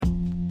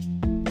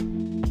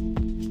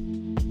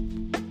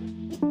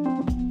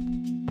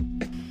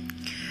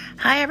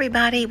Hi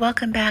everybody,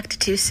 welcome back to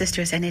Two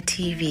Sisters and a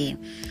TV.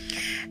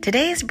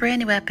 Today's brand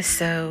new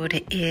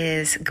episode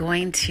is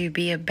going to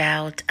be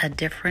about a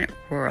different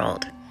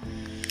world.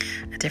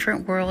 A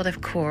Different World,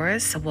 of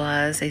course,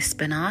 was a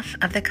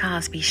spinoff of The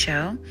Cosby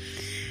Show,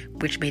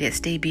 which made its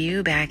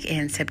debut back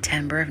in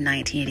September of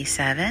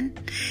 1987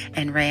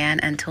 and ran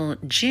until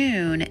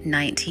June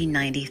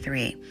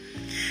 1993.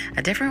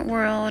 A Different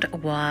World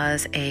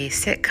was a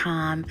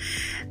sitcom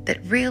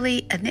that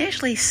really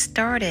initially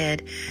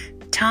started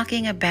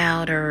talking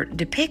about or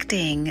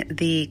depicting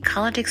the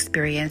college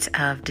experience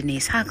of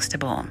Denise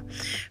Huxtable,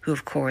 who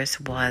of course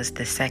was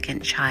the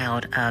second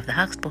child of the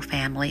Huxtable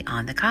family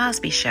on The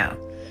Cosby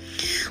Show.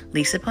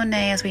 Lisa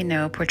Bonet, as we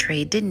know,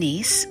 portrayed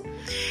Denise,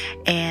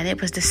 and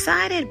it was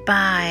decided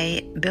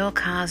by Bill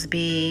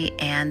Cosby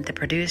and the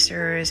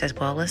producers, as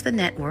well as the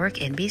network,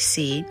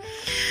 NBC,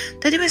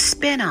 to do a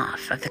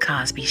spin-off of The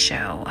Cosby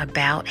Show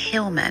about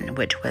Hillman,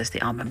 which was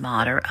the alma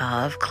mater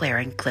of Claire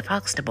and Cliff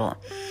Huxtable.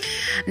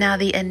 Now,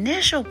 the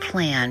initial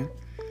plan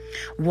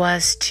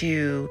was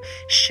to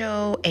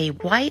show a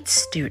white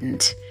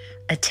student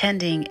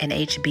attending an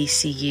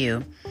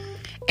HBCU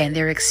and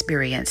their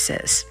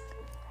experiences.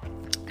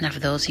 Now, for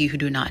those of you who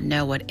do not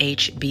know what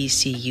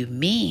HBCU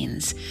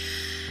means,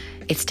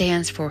 it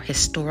stands for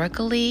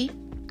Historically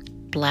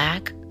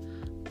Black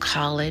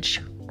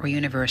College or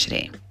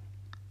University.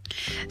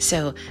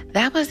 So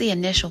that was the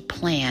initial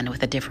plan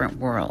with A Different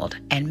World,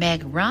 and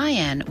Meg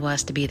Ryan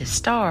was to be the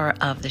star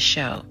of the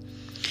show.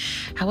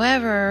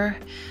 However,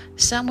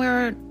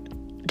 somewhere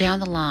down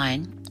the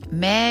line,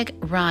 Meg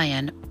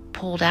Ryan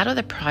pulled out of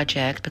the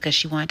project because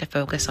she wanted to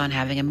focus on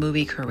having a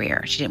movie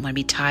career. She didn't want to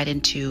be tied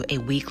into a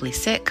weekly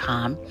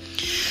sitcom.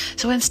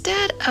 So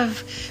instead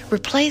of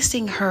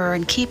replacing her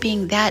and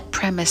keeping that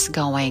premise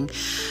going,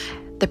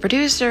 the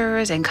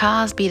producers and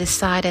Cosby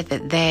decided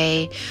that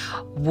they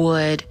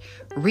would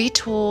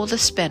retool the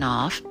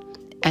spinoff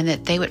and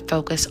that they would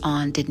focus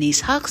on Denise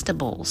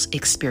Huxtable's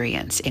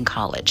experience in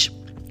college,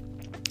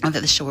 and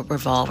that the show would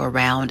revolve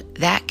around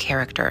that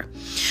character.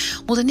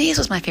 Well, Denise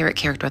was my favorite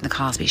character on The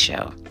Cosby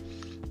Show.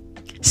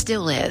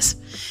 Still is.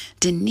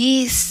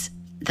 Denise,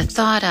 the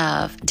thought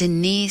of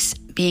Denise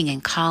being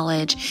in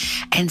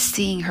college and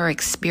seeing her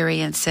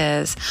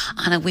experiences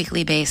on a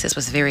weekly basis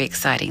was very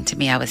exciting to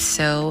me. I was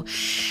so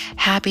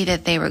happy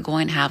that they were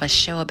going to have a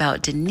show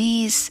about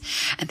Denise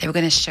and they were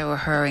going to show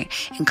her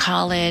in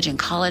college and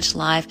college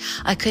life.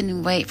 I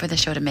couldn't wait for the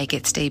show to make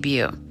its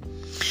debut.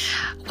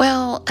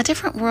 Well, A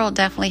Different World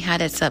definitely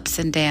had its ups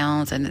and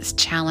downs and its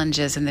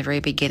challenges in the very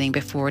beginning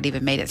before it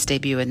even made its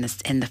debut in the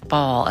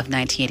fall of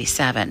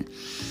 1987.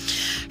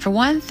 For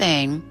one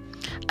thing,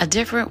 A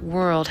Different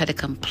World had a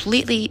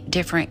completely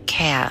different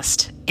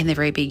cast in the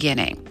very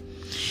beginning.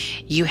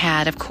 You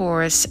had, of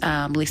course,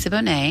 Lisa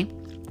Bonet,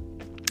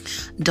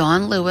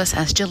 Dawn Lewis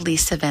as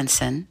Jaleesa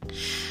Vinson,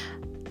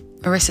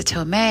 Marissa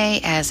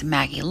Tomei as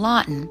Maggie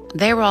Lawton.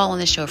 They were all on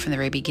the show from the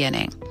very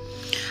beginning.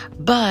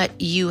 But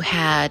you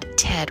had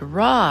Ted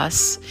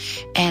Ross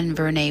and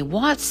Vernee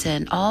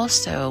Watson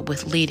also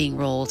with leading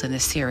roles in the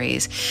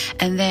series.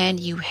 And then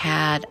you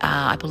had,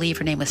 I believe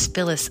her name was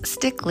Phyllis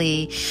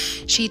Stickley.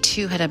 She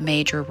too had a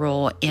major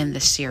role in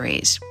the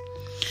series.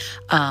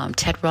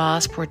 Ted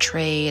Ross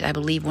portrayed, I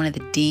believe, one of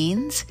the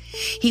deans.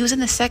 He was in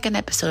the second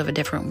episode of A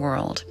Different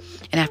World,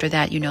 and after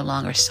that, you no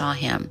longer saw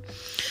him.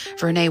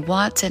 Vernee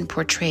Watson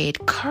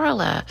portrayed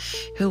Carla,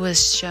 who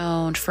was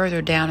shown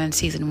further down in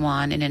season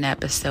 1 in an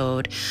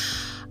episode.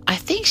 I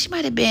think she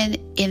might have been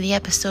in the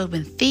episode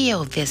when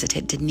Theo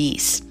visited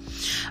Denise.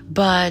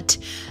 But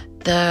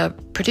the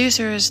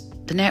producers,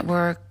 the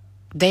network,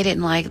 they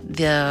didn't like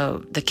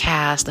the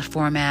cast, the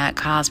format.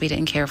 Cosby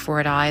didn't care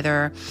for it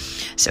either.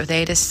 So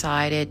they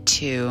decided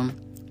to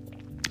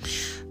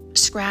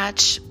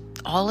scratch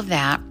all of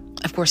that.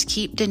 Of course,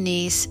 keep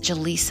Denise,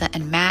 Jaleesa,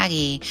 and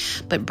Maggie,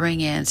 but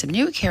bring in some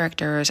new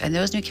characters. And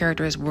those new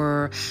characters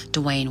were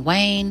Dwayne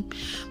Wayne,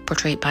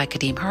 portrayed by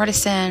Kadeem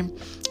Hardison,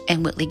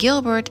 and Whitley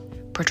Gilbert,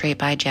 portrayed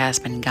by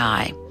Jasmine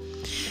Guy.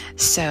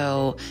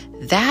 So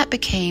that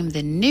became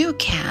the new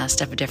cast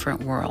of A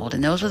Different World.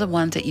 And those were the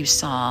ones that you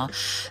saw.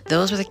 That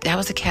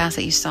was the cast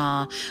that you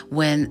saw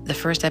when the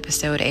first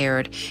episode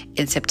aired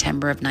in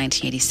September of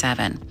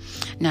 1987.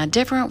 Now, A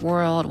Different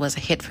World was a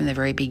hit from the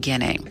very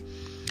beginning.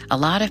 A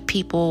lot of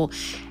people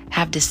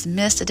have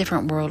dismissed A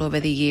Different World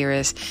over the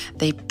years.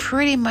 They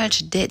pretty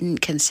much didn't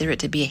consider it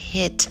to be a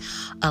hit,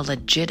 a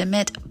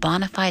legitimate,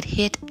 bona fide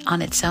hit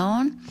on its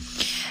own.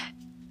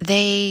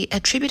 They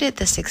attributed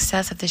the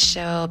success of the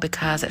show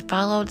because it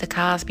followed The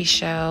Cosby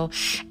Show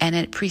and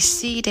it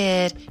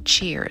preceded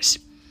Cheers.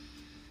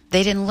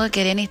 They didn't look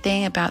at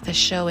anything about the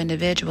show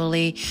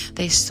individually.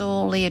 They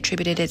solely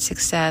attributed its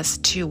success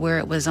to where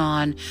it was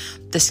on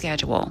the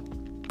schedule,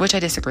 which I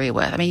disagree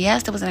with. I mean,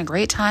 yes, it was in a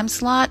great time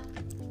slot,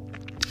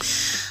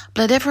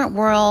 but A Different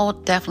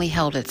World definitely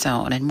held its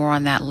own, and more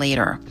on that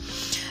later.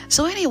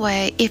 So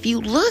anyway, if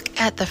you look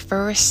at the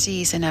first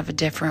season of A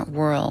Different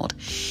World,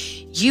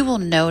 you will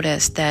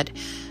notice that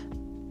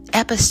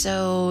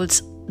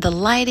episodes, the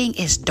lighting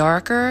is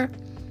darker,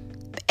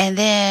 and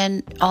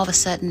then all of a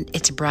sudden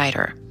it's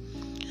brighter.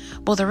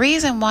 Well, the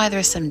reason why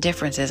there's some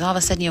differences, all of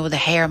a sudden, the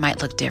hair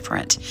might look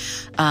different.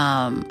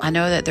 I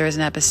know that there was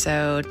an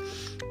episode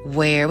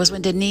where it was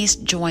when Denise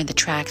joined the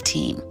track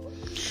team.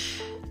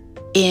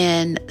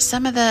 In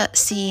some of the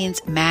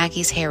scenes,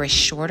 Maggie's hair is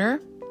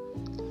shorter.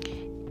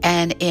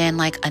 And in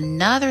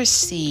another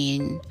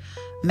scene,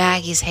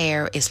 Maggie's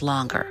hair is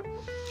longer.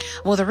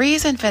 Well, the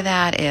reason for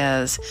that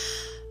is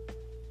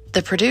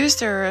the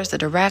producers, the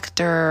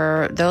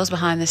director, those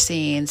behind the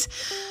scenes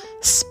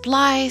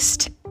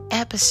spliced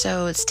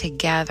episodes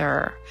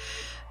together.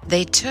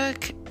 They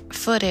took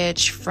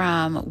footage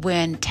from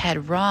when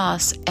Ted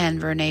Ross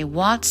and Vernee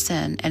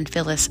Watson and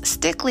Phyllis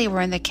Stickley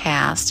were in the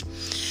cast.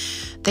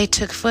 They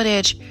took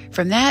footage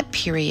from that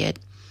period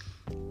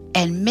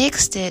and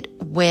mixed it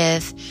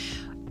with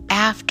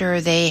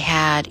after they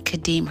had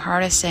Kadeem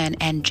Hardison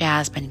and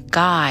Jasmine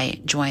Guy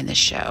join the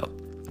show.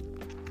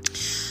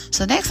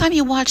 So next time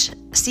you watch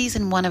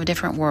season 1 of A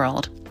Different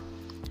World,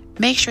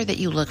 make sure that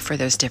you look for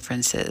those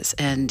differences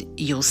and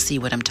you'll see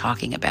what I'm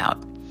talking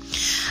about.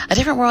 A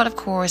Different World, of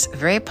course,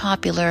 very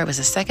popular. It was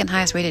the second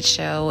highest rated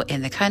show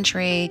in the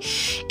country.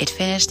 It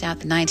finished out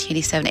the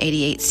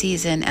 1987-88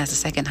 season as the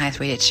second highest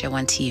rated show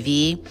on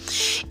TV.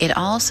 It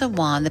also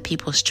won the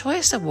People's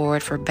Choice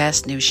Award for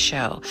Best New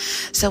Show.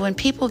 So when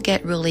people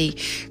get really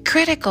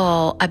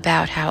critical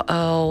about how,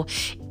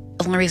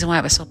 the only reason why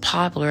it was so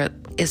popular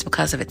is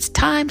because of its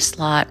time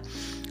slot,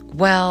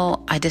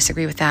 well, I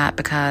disagree with that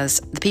because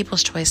the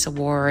People's Choice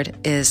Award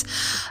is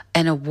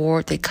an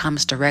award that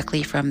comes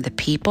directly from the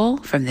people,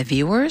 from the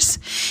viewers.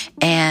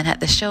 And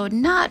had the show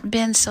not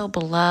been so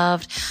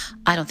beloved,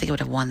 I don't think it would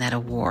have won that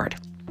award.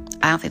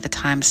 I don't think the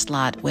time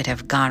slot would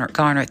have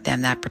garnered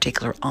them that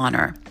particular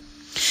honor.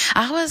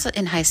 I was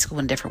in high school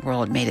when A Different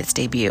World made its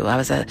debut. I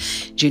was a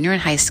junior in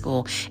high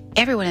school.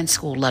 Everyone in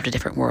school loved A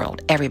Different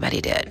World.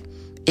 Everybody did.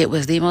 It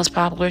was the most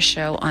popular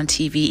show on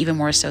TV, even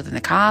more so than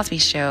The Cosby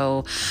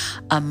Show,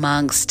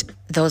 amongst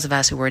those of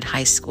us who were in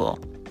high school.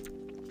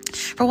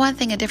 For one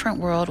thing, A Different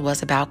World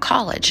was about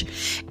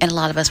college, and a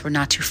lot of us were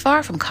not too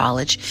far from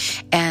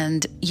college.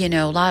 And,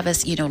 a lot of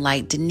us,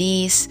 liked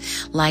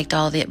Denise, liked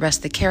all the rest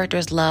of the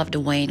characters, loved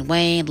Dwayne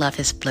Wayne, loved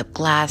his flip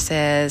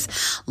glasses,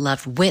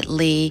 loved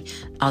Whitley,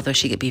 although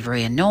she could be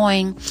very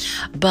annoying.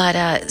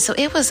 But, so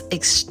it was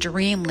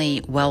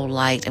extremely well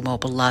liked and well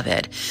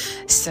beloved.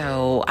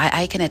 So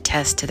I can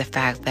attest to the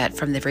fact that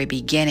from the very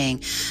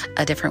beginning,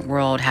 A Different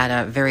World had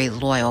a very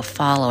loyal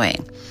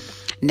following.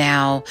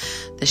 Now,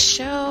 the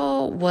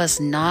show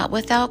was not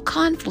without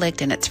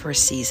conflict in its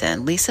first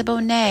season. Lisa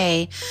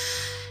Bonet,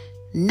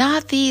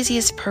 not the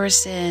easiest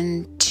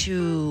person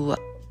to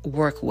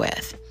work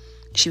with.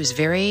 She was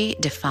very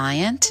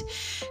defiant,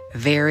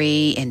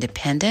 very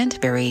independent,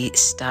 very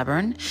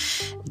stubborn,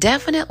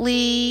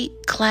 definitely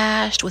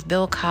clashed with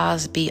Bill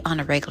Cosby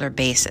on a regular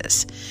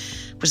basis,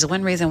 which is the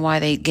one reason why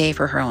they gave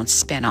her own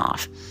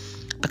spinoff,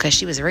 because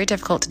she was very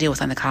difficult to deal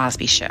with on The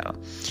Cosby Show.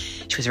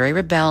 She was very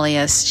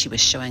rebellious. She was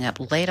showing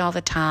up late all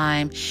the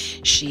time.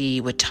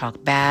 She would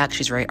talk back. She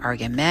was very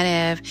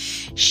argumentative.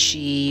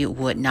 She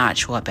would not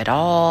show up at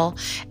all.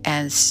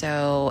 And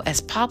so,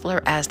 as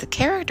popular as the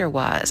character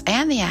was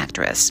and the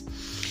actress,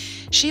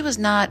 she was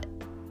not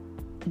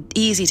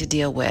easy to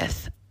deal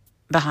with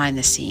behind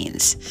the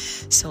scenes.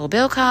 So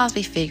Bill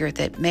Cosby figured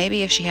that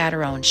maybe if she had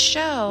her own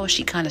show,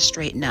 she'd kind of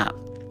straighten up.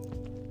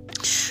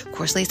 Of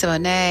course, Lisa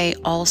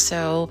Bonet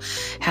also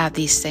had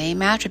these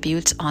same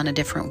attributes on A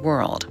Different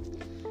World.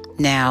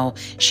 Now,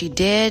 she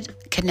did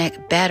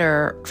connect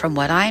better, from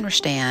what I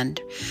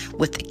understand,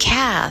 with the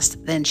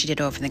cast than she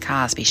did over in The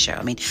Cosby Show.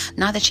 I mean,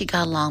 not that she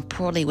got along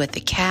poorly with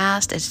the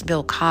cast, it's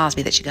Bill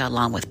Cosby that she got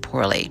along with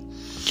poorly.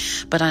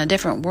 But on A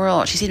Different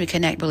World, she seemed to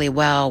connect really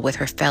well with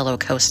her fellow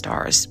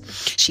co-stars.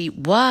 She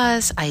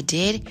was, I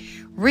did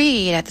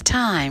read at the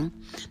time,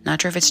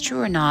 not sure if it's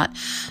true or not,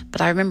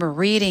 but I remember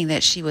reading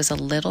that she was a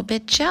little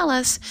bit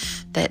jealous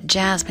that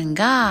Jasmine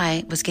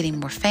Guy was getting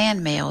more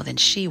fan mail than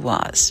she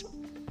was.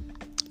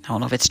 I don't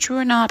know if it's true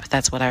or not, but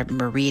that's what I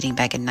remember reading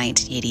back in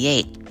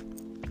 1988.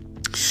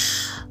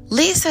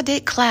 Lisa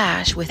did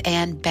clash with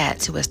Ann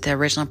Betts, who was the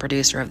original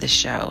producer of the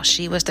show.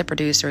 She was the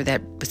producer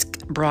that was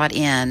brought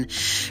in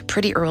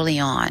pretty early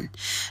on.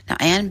 Now,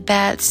 Ann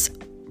Betts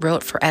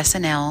wrote for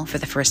SNL for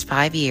the first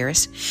 5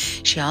 years.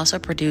 She also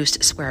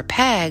produced Square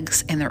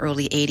Pegs in the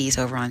early 80s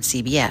over on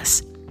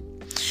CBS.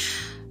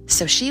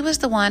 So she was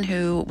the one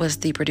who was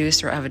the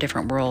producer of A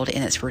Different World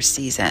in its first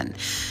season.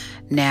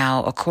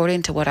 Now,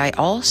 according to what I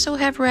also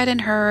have read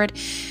and heard,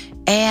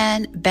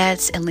 Ann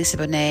Betts and Lisa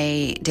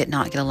Bonet did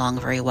not get along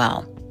very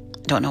well.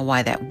 Don't know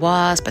why that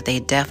was, but they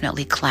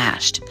definitely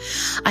clashed.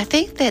 I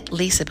think that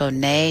Lisa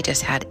Bonet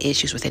just had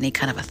issues with any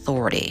kind of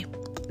authority.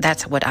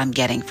 That's what I'm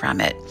getting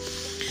from it.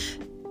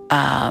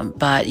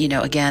 But,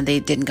 again, they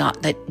did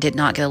not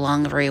get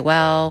along very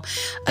well.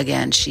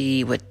 Again,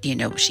 she would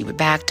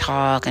back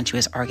talk, and she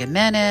was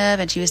argumentative,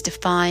 and she was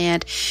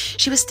defiant.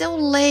 She was still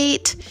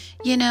late,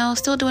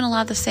 still doing a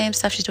lot of the same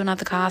stuff she's doing on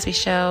The Cosby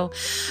Show.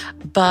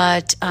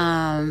 But,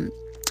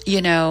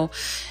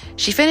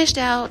 she finished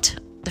out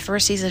the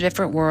first season of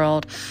Different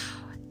World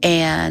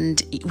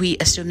And we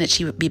assumed that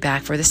she would be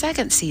back for the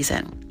second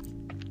season.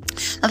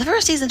 Now, the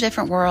first season of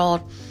Different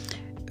World,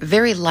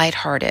 very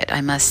lighthearted,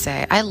 I must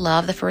say. I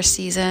love the first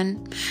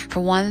season. For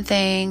one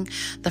thing,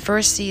 the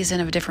first season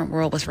of A Different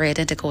World was very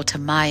identical to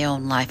my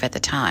own life at the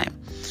time,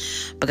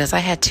 because I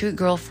had two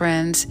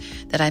girlfriends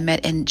that I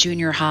met in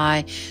junior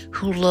high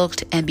who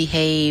looked and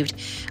behaved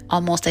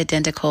almost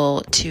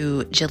identical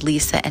to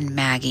Jaleesa and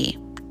Maggie.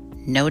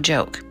 No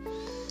joke.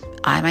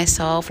 I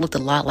myself looked a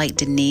lot like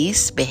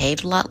Denise,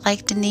 behaved a lot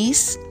like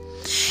Denise.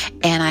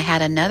 And I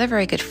had another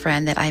very good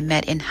friend that I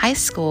met in high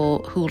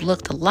school who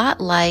looked a lot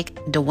like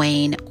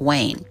Dwayne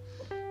Wayne.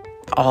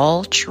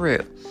 All true.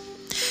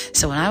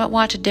 So when I would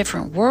watch A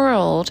Different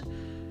World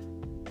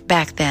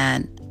back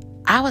then,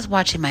 I was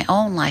watching my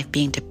own life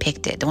being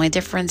depicted. The only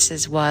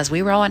differences was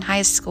we were all in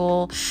high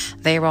school,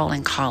 they were all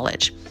in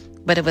college.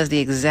 But it was the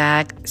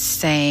exact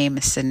same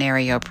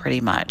scenario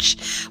pretty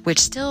much, which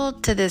still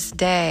to this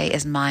day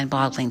is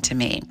mind-boggling to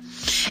me.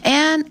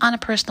 And on a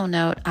personal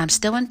note, I'm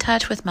still in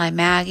touch with my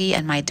Maggie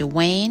and my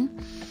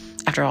Dwayne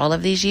after all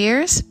of these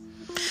years.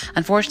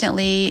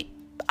 Unfortunately,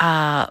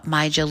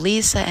 my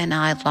Jaleesa and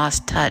I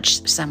lost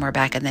touch somewhere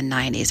back in the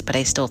 90s, but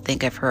I still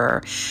think of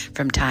her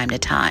from time to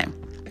time.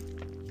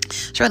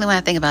 Certainly when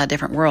I think about A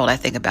Different World, I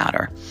think about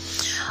her.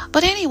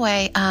 But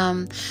anyway,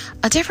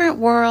 A Different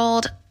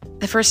World,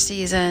 the first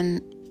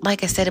season,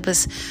 like I said, it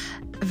was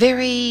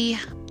very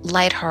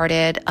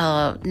lighthearted,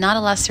 not a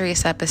lot of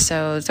serious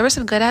episodes. There were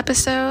some good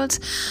episodes,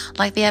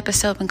 like the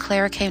episode when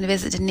Claire came to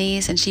visit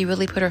Denise and she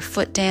really put her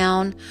foot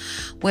down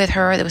with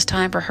her. It was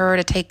time for her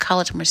to take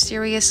college more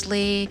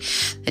seriously,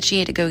 that she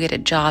had to go get a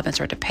job and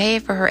start to pay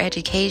for her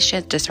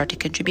education, to start to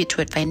contribute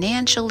to it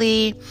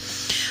financially.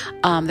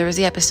 There was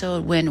the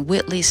episode when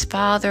Whitley's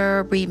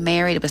father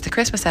remarried. It was the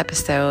Christmas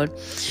episode.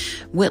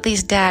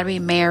 Whitley's dad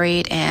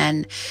remarried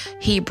and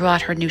he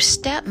brought her new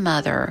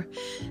stepmother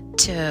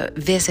to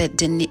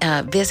visit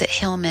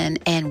Hillman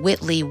and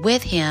Whitley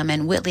with him.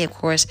 And Whitley, of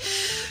course,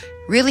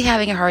 really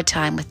having a hard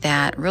time with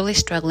that, really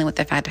struggling with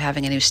the fact of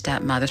having a new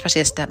stepmother,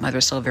 especially a stepmother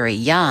so very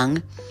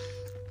young.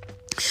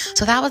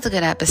 So that was a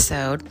good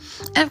episode.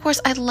 And of course,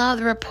 I love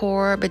the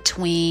rapport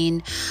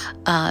between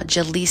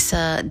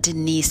Jaleesa,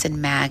 Denise,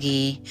 and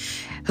Maggie,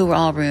 who were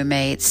all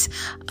roommates.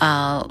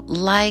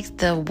 Liked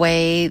the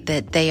way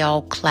that they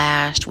all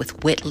clashed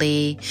with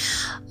Whitley.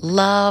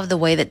 Love the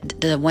way that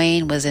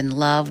Dwayne was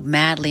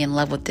madly in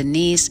love with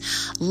Denise.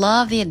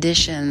 Love the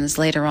additions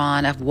later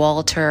on of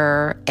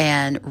Walter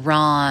and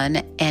Ron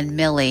and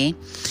Millie.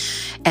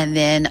 And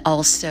then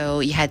also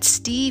you had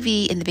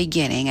Stevie in the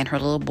beginning and her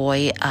little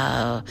boy,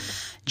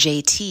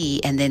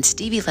 JT. And then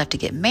Stevie left to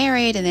get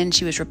married and then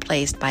she was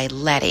replaced by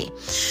Letty.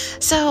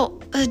 So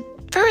the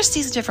first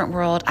season of Different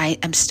World, I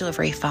am still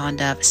very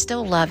fond of.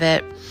 Still love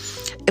it.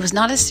 It was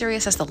not as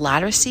serious as the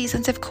latter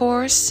seasons, of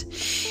course.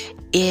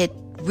 It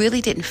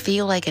really didn't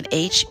feel like an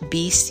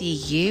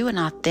HBCU, an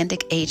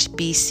authentic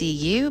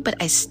HBCU, but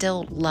I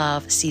still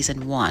love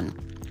season 1.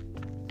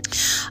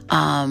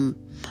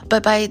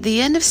 But by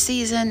the end of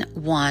season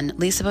 1,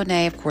 Lisa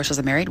Bonet, of course, was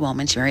a married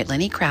woman. She married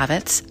Lenny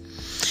Kravitz.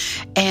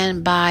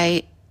 And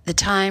by the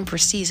time for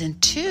season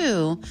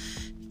 2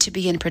 to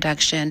be in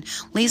production,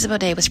 Lisa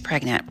Bonet was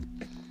pregnant.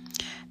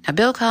 Now,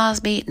 Bill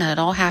Cosby, not at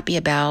all happy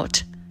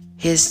about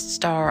his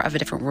star of A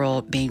Different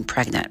World being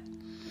pregnant.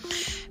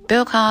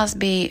 Bill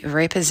Cosby,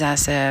 very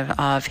possessive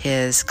of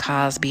his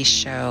Cosby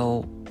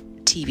Show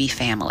TV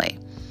family,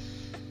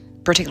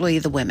 particularly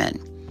the women.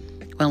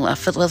 When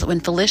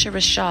Felicia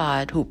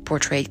Rashad, who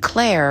portrayed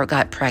Claire,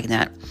 got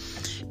pregnant,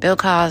 Bill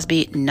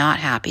Cosby, not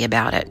happy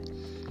about it.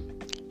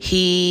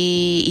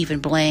 He even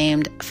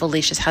blamed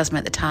Felicia's husband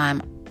at the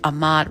time,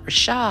 Ahmad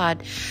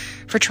Rashad,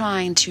 for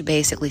trying to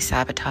basically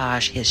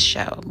sabotage his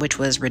show, which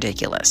was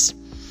ridiculous.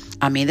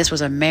 I mean, this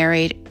was a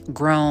married,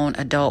 grown,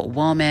 adult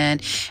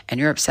woman, and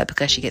you're upset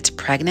because she gets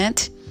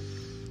pregnant.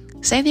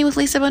 Same thing with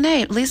Lisa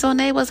Bonet. Lisa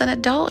Bonet was an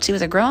adult. She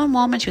was a grown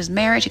woman. She was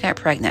married. She got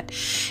pregnant.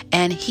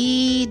 And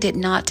he did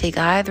not take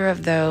either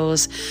of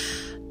those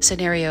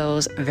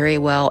scenarios very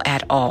well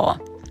at all.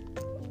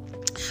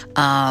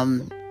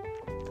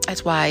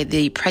 That's why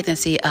the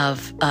pregnancy of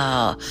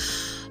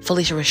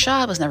Felicia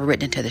Rashad was never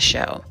written into the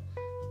show,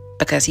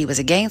 because he was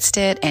against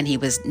it and he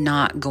was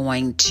not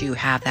going to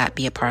have that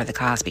be a part of the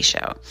Cosby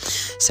Show.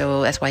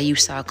 So that's why you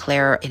saw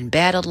Claire in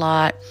bed a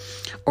lot,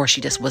 or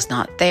she just was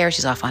not there.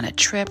 She's off on a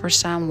trip or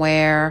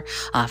somewhere,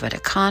 off at a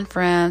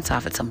conference,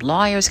 off at some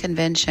lawyer's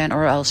convention,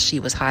 or else she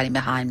was hiding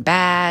behind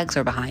bags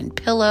or behind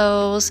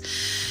pillows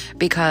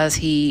because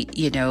he,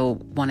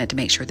 wanted to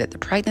make sure that the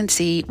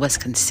pregnancy was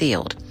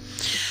concealed.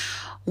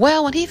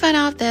 Well, when he found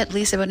out that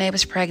Lisa Bonet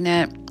was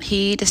pregnant,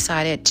 he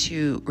decided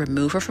to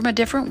remove her from A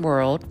Different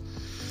World,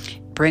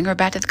 bring her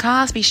back to the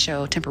Cosby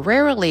Show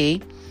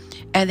temporarily,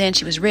 and then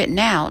she was written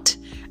out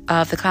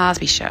of the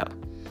Cosby Show.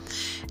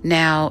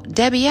 Now,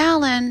 Debbie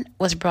Allen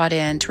was brought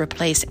in to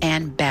replace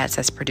Ann Betts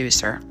as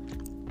producer.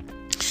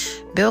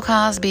 Bill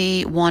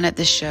Cosby wanted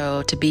the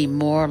show to be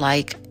more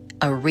like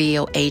a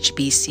real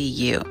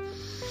HBCU.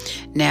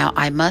 Now,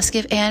 I must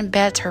give Ann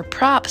Betts her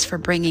props for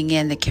bringing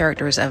in the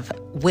characters of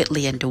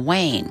Whitley and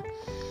Dwayne.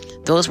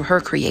 Those were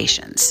her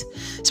creations.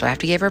 So I have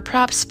to give her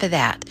props for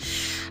that.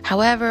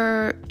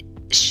 However,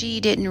 she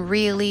didn't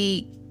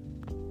really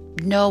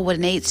know what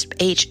an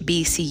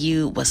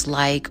HBCU was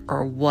like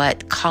or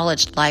what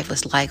college life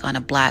was like on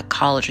a black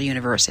college or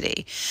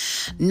university.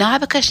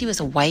 Not because she was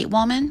a white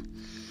woman,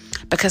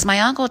 because my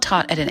uncle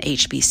taught at an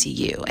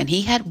HBCU and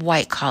he had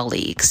white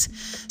colleagues.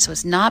 So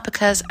it's not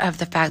because of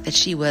the fact that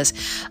she was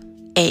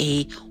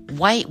a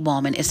white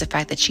woman, it's the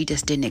fact that she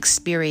just didn't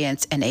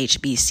experience an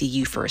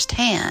HBCU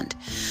firsthand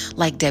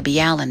like Debbie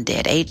Allen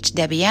did.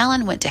 Debbie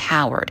Allen went to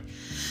Howard,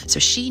 so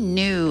she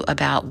knew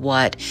about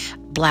what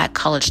black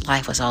college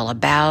life was all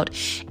about,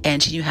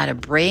 and she knew how to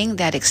bring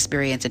that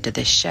experience into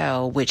the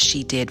show, which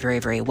she did very,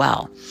 very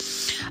well.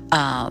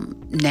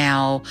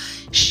 Now,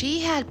 she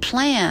had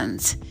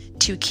plans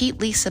to keep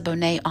Lisa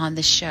Bonet on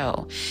the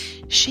show.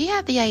 She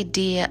had the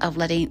idea of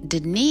letting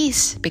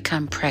Denise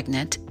become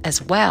pregnant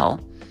as well.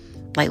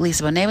 Like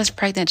Lisa Bonet was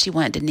pregnant, she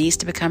wanted Denise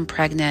to become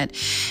pregnant,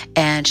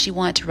 and she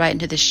wanted to write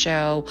into the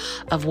show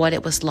of what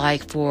it was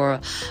like for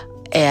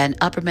an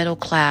upper middle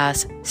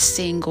class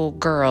single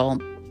girl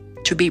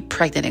to be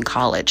pregnant in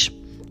college,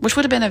 which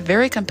would have been a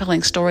very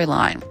compelling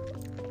storyline.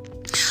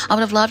 I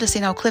would have loved to see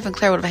how Cliff and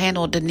Claire would have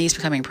handled Denise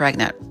becoming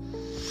pregnant.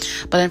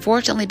 But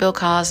unfortunately, Bill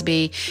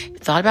Cosby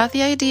thought about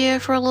the idea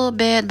for a little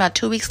bit. About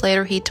 2 weeks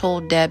later, he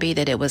told Debbie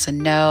that it was a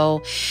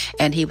no,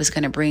 and he was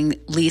going to bring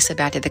Lisa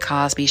back to the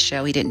Cosby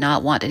Show. He did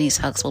not want Denise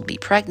Huxtable to be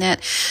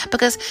pregnant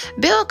because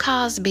Bill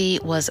Cosby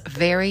was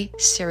very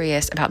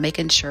serious about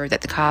making sure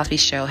that the Cosby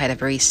Show had a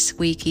very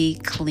squeaky,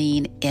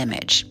 clean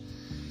image.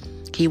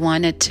 He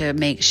wanted to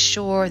make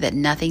sure that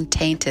nothing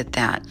tainted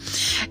that.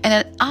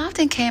 And it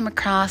often came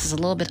across as a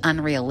little bit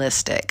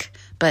unrealistic.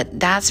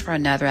 But that's for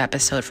another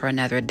episode, for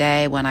another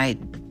day, when I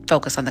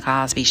focus on the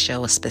Cosby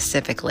Show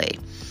specifically.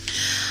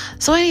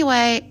 So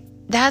anyway,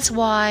 that's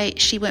why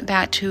she went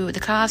back to the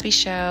Cosby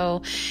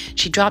Show.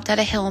 She dropped out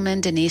of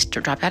Hillman. Denise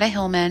dropped out of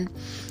Hillman.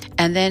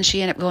 And then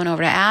she ended up going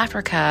over to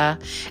Africa.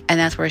 And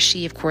that's where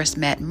she, of course,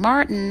 met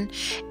Martin.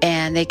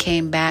 And they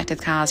came back to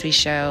the Cosby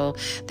Show.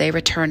 They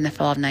returned in the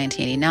fall of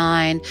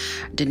 1989.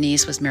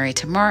 Denise was married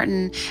to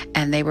Martin.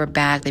 And they were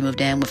back. They moved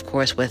in, of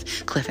course,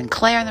 with Cliff and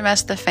Claire and the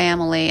rest of the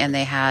family. And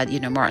they had,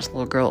 Martin's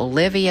little girl,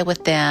 Olivia,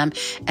 with them.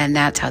 And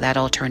that's how that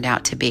all turned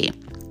out to be.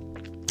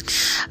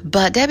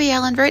 But Debbie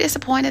Allen, very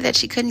disappointed that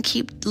she couldn't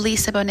keep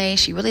Lisa Bonet.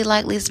 She really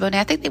liked Lisa Bonet.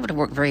 I think they would have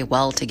worked very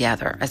well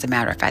together. As a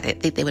matter of fact, I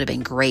think they would have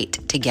been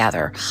great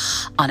together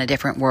on A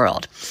Different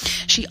World.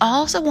 She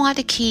also wanted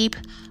to keep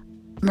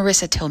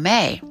Marissa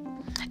Tomei.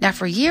 Now,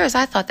 for years,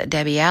 I thought that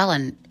Debbie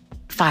Allen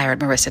fired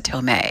Marissa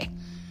Tomei.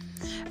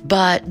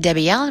 But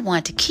Debbie Allen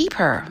wanted to keep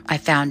her, I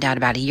found out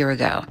about a year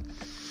ago.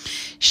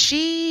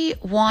 She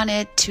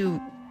wanted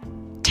to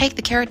take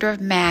the character of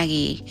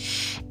Maggie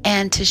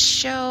and to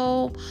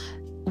show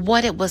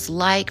what it was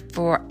like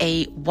for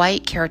a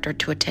white character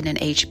to attend an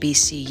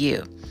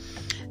HBCU.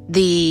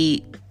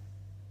 The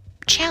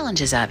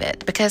challenges of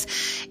it. Because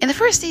in the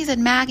first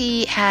season,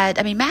 Maggie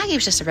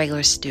was just a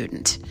regular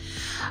student.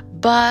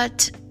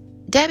 But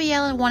Debbie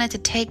Allen wanted to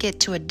take it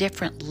to a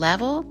different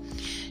level.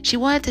 She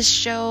wanted to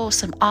show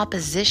some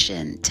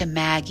opposition to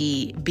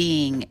Maggie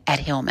being at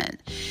Hillman.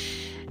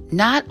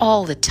 Not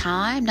all the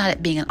time, not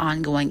it being an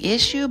ongoing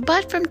issue,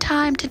 but from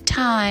time to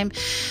time,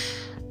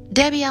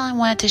 Debbie Allen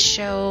wanted to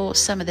show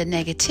some of the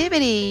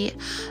negativity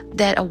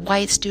that a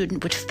white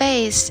student would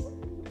face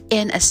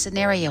in a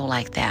scenario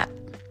like that.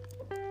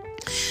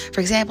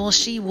 For example,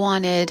 she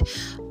wanted, this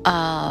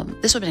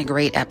would have been a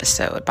great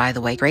episode, by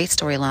the way, great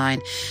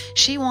storyline.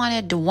 She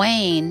wanted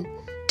Dwayne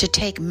to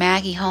take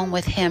Maggie home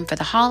with him for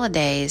the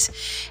holidays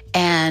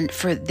and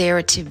for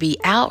there to be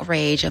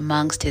outrage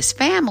amongst his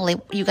family.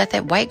 You got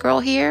that white girl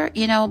here,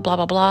 blah,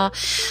 blah, blah.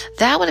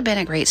 That would have been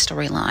a great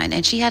storyline.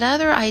 And she had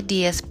other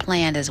ideas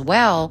planned as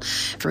well,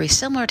 very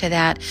similar to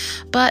that.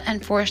 But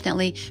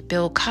unfortunately,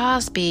 Bill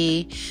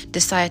Cosby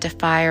decided to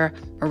fire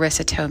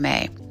Marissa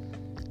Tomei,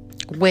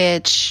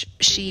 which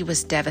she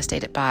was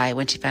devastated by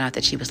when she found out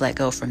that she was let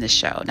go from the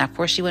show. Now, of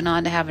course, she went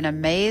on to have an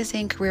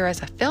amazing career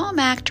as a film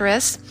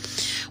actress,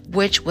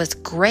 which was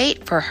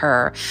great for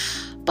her,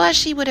 but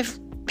she would have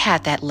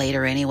had that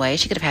later anyway.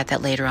 She could have had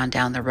that later on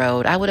down the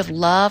road. I would have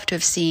loved to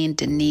have seen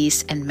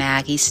Denise and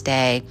Maggie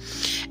stay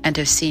and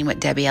to have seen what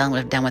Debbie Allen would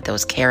have done with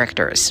those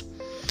characters.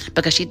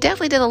 Because she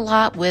definitely did a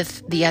lot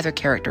with the other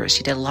characters.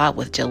 She did a lot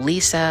with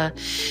Jaleesa.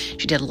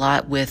 She did a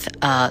lot with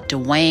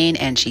Dwayne.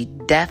 And she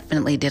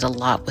definitely did a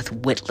lot with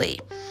Whitley.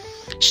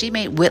 She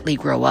made Whitley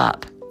grow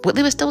up.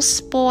 Whitley was still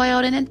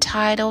spoiled and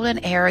entitled and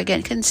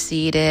arrogant,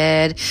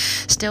 conceited.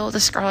 Still the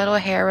Scarlett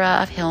O'Hara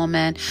of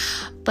Hillman.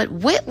 But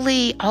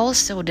Whitley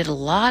also did a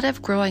lot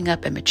of growing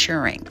up and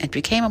maturing and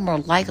became a more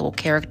likable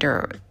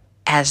character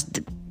as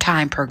the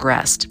time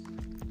progressed.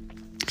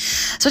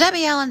 So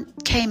Debbie Allen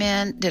came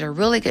in, did a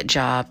really good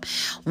job.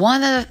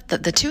 One of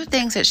the two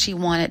things that she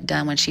wanted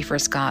done when she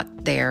first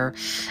got there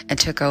and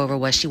took over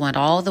was she wanted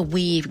all the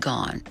weave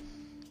gone.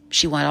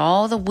 She wanted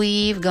all the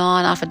weave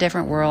gone off A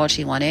Different World.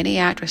 She wanted any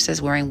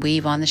actresses wearing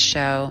weave on the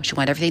show. She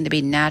wanted everything to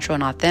be natural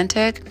and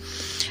authentic.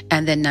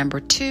 And then number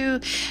 2,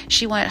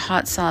 she wanted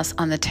hot sauce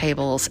on the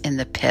tables in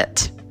the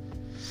pit.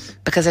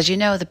 Because as you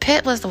know, the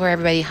pit was where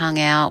everybody hung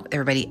out,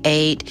 everybody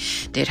ate,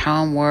 did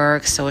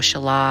homework,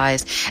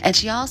 socialized. And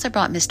she also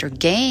brought Mr.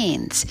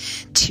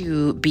 Gaines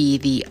to be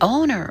the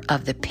owner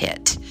of the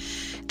pit.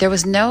 There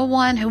was no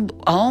one who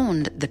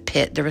owned the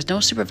pit. There was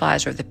no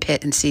supervisor of the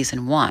pit in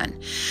season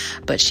 1.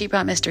 But she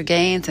brought Mr.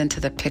 Gaines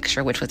into the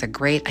picture, which was a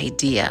great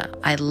idea.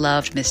 I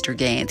loved Mr.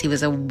 Gaines. He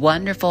was a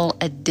wonderful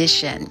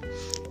addition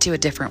to A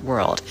Different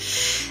World.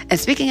 And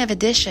speaking of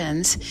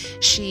additions,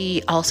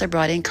 she also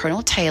brought in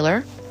Colonel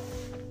Taylor.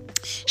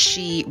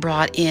 She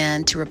brought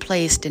in, to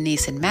replace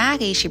Denise and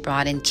Maggie, she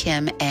brought in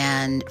Kim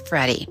and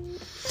Freddie.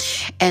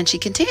 And she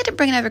continued to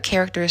bring in other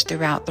characters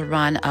throughout the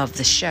run of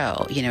the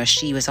show. You know,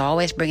 she was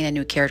always bringing in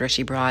new characters.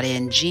 She brought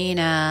in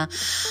Gina.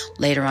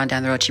 Later on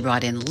down the road, she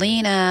brought in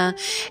Lena.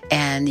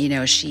 And, you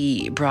know,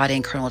 she brought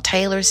in Colonel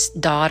Taylor's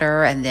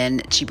daughter. And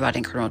then she brought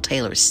in Colonel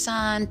Taylor's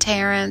son,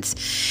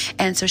 Terrence.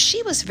 And so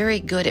she was very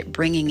good at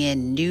bringing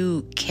in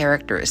new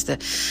characters. The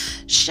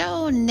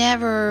show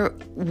never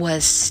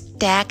was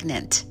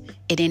stagnant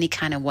in any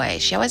kind of way.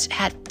 She always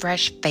had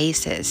fresh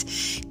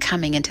faces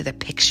coming into the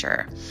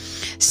picture.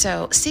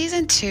 So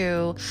season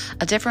 2,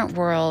 A Different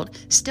World,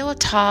 still a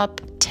top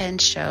 10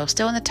 show,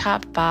 still in the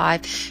top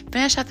 5,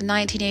 finished off the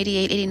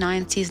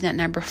 1988-89 season at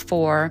number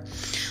 4.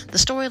 The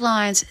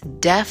storylines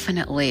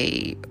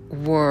definitely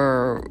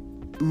were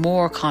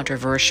more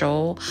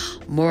controversial,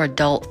 more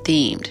adult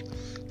themed.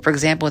 For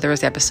example, there was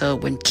the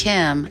episode when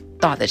Kim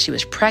thought that she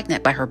was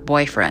pregnant by her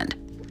boyfriend.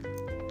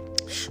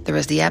 There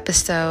was the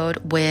episode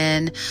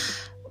when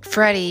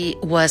Freddie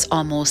was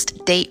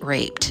almost date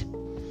raped.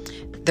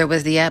 There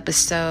was the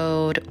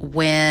episode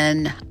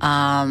when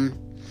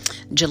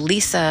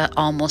Jaleesa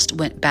almost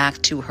went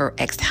back to her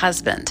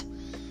ex-husband.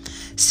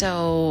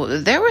 So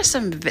there were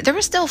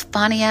still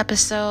funny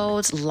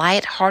episodes,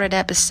 light-hearted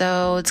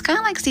episodes, kind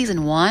of like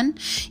season 1.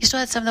 You still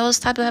had some of those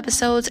type of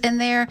episodes in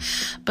there,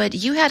 but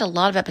you had a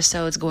lot of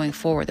episodes going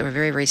forward that were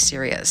very, very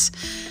serious,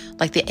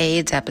 like the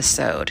AIDS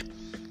episode,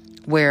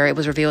 where it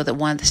was revealed that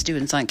one of the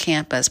students on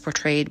campus,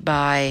 portrayed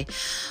by,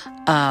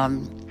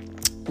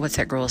 what's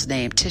that girl's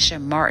name?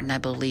 Tisha Martin, I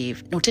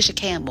believe. No, Tisha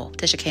Campbell.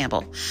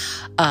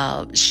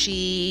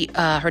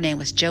 Her name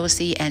was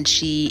Josie, and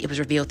it was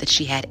revealed that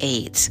she had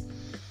AIDS.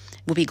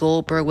 Whoopi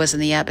Goldberg was in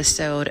the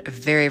episode.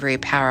 Very, very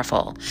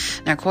powerful.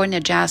 Now, according to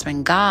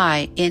Jasmine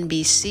Guy,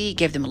 NBC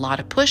gave them a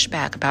lot of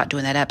pushback about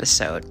doing that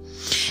episode.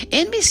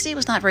 NBC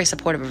was not very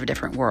supportive of A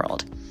Different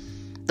World.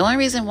 The only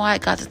reason why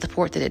it got the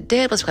support that it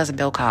did was because of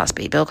Bill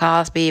Cosby. Bill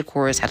Cosby, of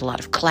course, had a lot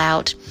of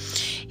clout.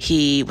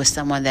 He was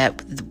someone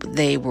that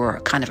they were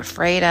kind of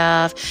afraid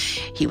of.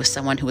 He was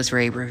someone who was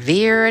very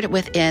revered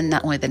within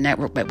not only the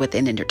network, but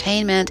within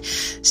entertainment.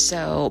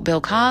 So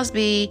Bill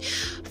Cosby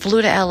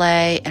flew to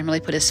LA and really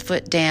put his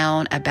foot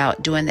down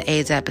about doing the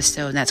AIDS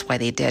episode, and that's why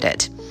they did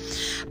it.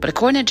 But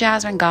according to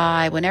Jasmine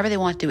Guy, whenever they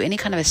want to do any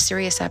kind of a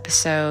serious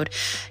episode,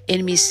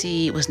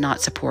 NBC was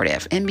not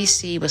supportive.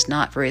 NBC was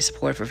not very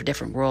supportive of A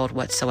Different World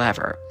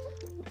whatsoever.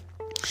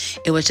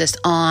 It was just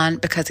on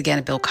because, again,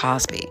 of Bill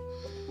Cosby.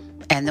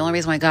 And the only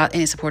reason why I got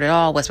any support at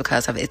all was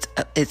because of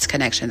its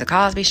connection to The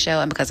Cosby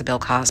Show and because of Bill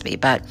Cosby.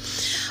 But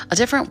A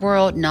Different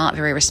World, not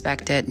very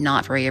respected,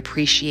 not very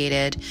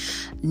appreciated,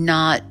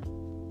 not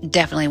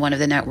definitely one of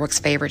the network's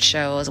favorite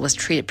shows, was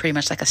treated pretty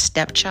much like a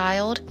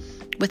stepchild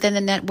within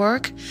the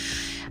network.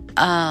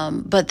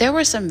 But there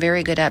were some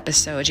very good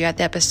episodes. You had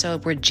the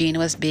episode where Gina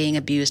was being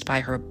abused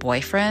by her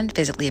boyfriend,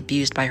 physically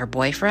abused by her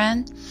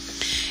boyfriend.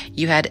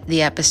 You had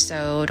the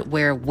episode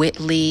where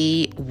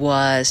Whitley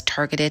was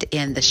targeted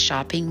in the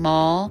shopping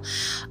mall.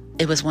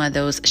 It was one of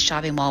those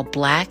shopping mall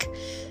black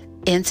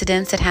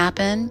incidents that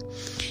happened.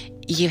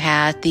 You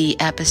had the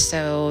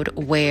episode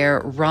where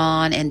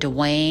Ron and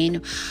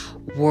Dwayne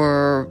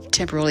were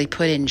temporarily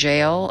put in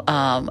jail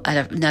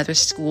at another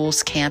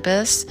school's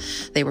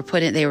campus.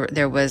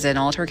 There was an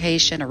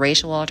altercation, a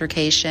racial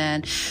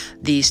altercation.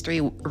 These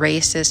 3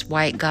 racist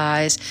white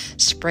guys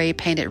spray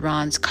painted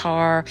Ron's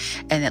car,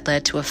 and it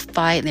led to a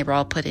fight, and they were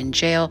all put in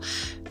jail.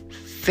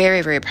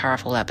 Very, very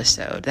powerful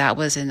episode. That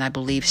was in, I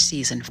believe,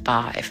 season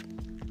 5.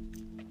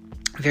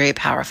 Very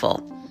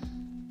powerful.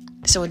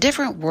 So A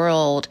Different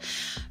World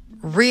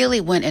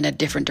really went in a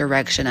different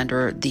direction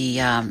under the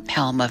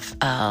helm of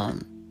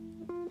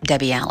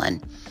Debbie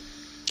Allen.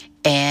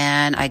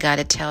 And I got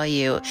to tell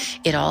you,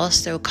 it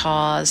also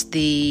caused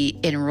the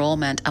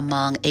enrollment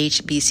among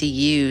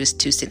HBCUs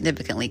to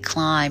significantly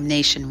climb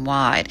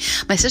nationwide.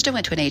 My sister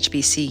went to an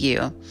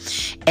HBCU,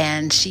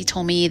 and she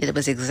told me that it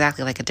was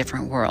exactly like A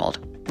Different World,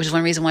 which is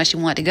one reason why she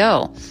wanted to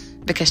go,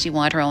 because she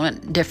wanted her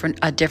own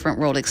different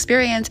world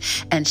experience,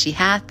 and she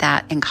had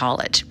that in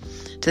college.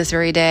 To this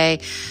very day,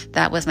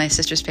 that was my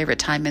sister's favorite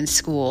time in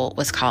school,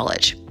 was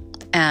college.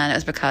 And it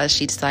was because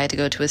she decided to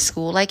go to a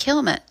school like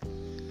Hillman.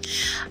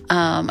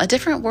 A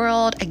Different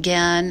World,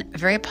 again,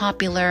 very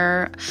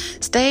popular,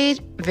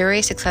 stayed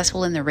very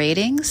successful in the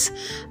ratings.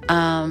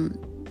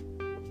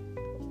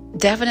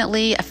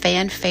 Definitely a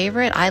fan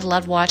favorite. I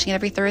loved watching it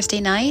every Thursday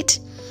night.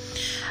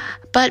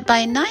 But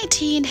by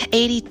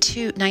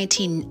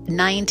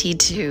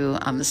 1992,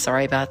 I'm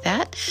sorry about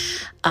that.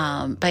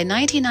 By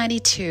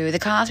 1992, The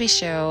Cosby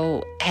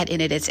Show had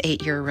ended its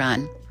 8-year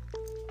run.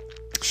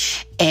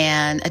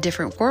 And A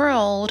Different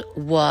World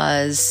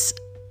was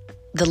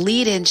the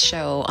lead-in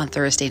show on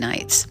Thursday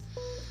nights,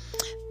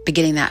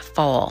 beginning that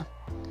fall.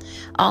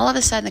 All of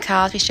a sudden, The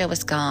Cosby Show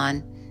was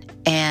gone,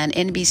 and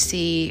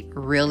NBC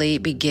really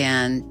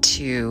began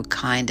to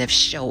kind of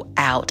show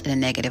out in a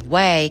negative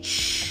way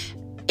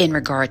in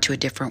regard to A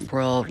Different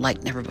World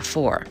like never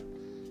before.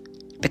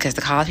 Because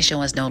The Cosby Show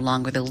was no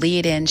longer the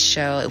lead-in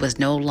show. It was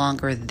no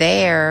longer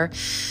there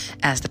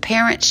as the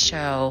parent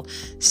show.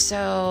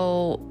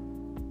 So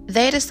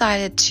they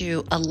decided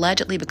to,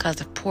 allegedly because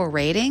of poor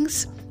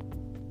ratings,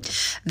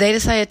 they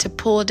decided to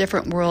pull A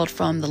Different World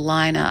from the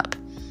lineup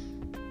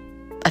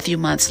a few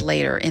months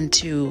later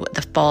into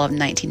the fall of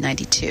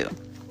 1992.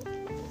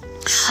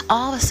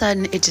 All of a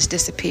sudden, it just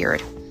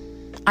disappeared.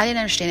 I didn't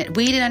understand it.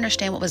 We didn't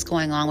understand what was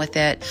going on with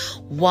it,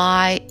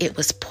 why it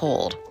was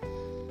pulled.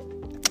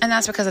 And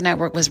that's because the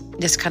network was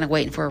just kind of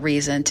waiting for a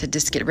reason to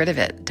just get rid of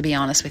it, to be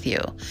honest with you.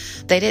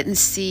 They didn't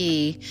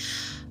see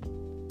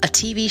a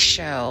TV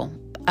show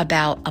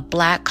about a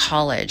black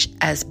college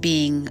as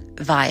being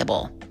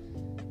viable.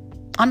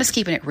 I'm just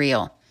keeping it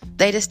real.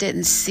 They just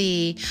didn't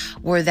see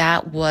where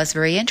that was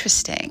very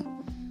interesting.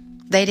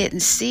 They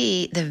didn't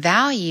see the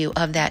value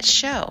of that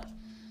show.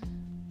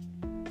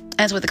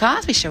 As with The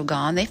Cosby Show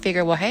gone, they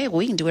figured, well, hey,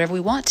 we can do whatever we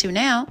want to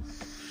now.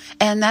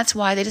 And that's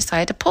why they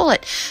decided to pull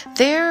it.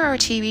 There are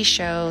TV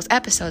shows,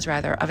 episodes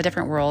rather, of A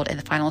Different World in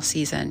the final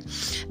season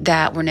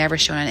that were never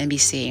shown on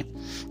NBC.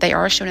 They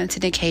are shown in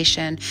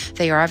syndication.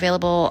 They are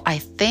available, I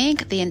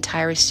think, the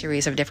entire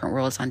series of A Different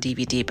World is on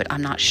DVD, but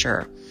I'm not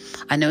sure.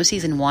 I know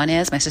season 1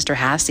 is. My sister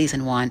has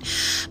season 1,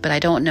 but I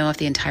don't know if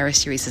the entire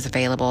series is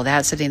available.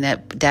 That's something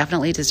that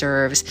definitely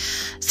deserves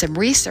some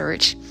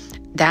research.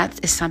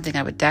 That is something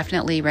I would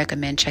definitely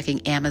recommend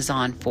checking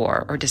Amazon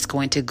for, or just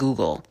going to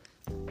Google,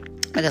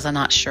 because I'm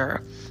not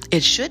sure.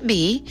 It should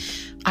be.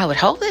 I would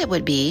hope that it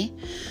would be.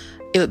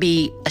 It would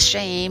be a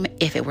shame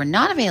if it were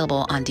not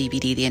available on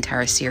DVD, the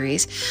entire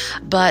series.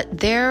 But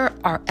there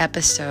are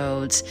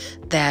episodes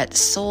that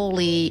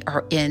solely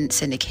are in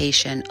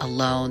syndication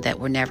alone that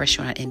were never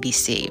shown on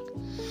NBC.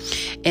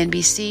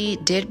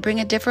 NBC did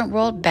bring A Different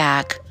World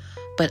back,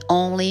 but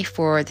only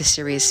for the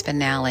series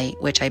finale,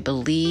 which I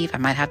believe, I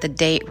might have the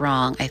date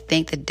wrong. I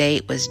think the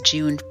date was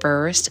June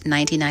 1st,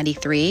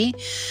 1993,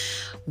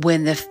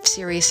 when the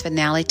series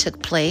finale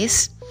took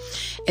place.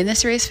 In the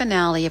series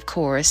finale, of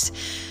course,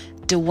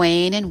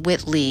 Dwayne and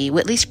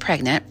Whitley's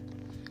pregnant.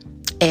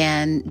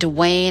 And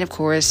Dwayne, of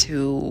course,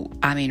 who,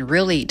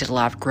 really did a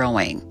lot of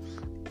growing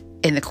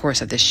in the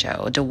course of this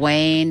show.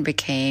 Dwayne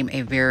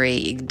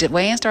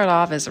started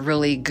off as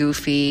really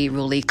goofy,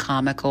 really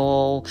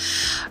comical,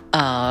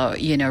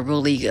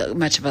 really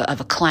much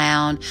of a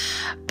clown.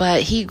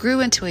 But he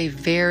grew into a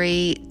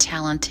very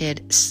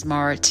talented,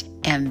 smart,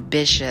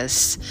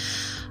 ambitious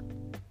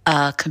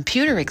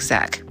computer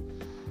exec.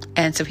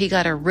 And so he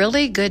got a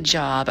really good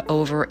job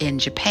over in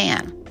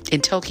Japan,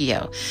 in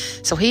Tokyo.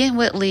 So he and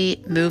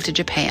Whitley moved to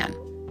Japan.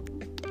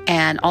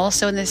 And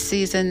also in this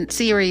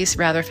series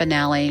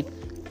finale,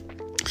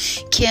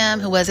 Kim,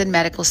 who was in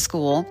medical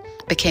school,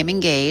 became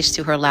engaged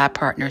to her lab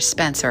partner,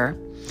 Spencer.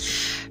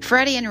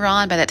 Freddie and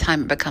Ron by that time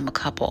had become a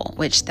couple,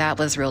 which that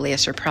was really a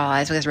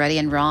surprise because Freddie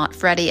and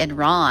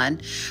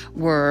Ron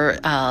were,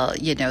 they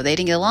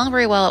didn't get along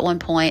very well at one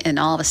point, and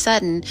all of a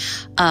sudden,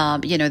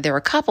 they were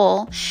a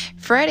couple.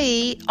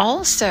 Freddie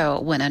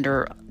also went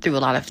through a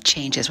lot of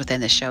changes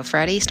within the show.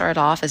 Freddie started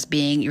off as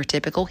being your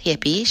typical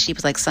hippie. She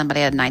was like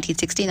somebody out of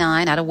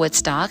 1969 out of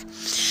Woodstock.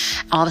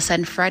 All of a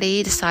sudden,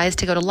 Freddie decides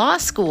to go to law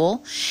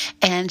school,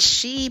 and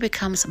she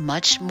becomes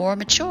much more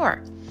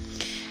mature.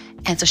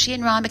 And so she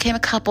and Ron became a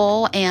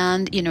couple,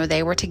 and,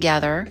 they were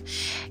together.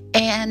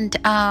 And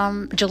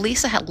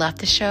Jaleesa had left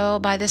the show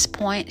by this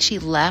point. She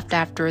left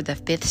after the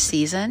 5th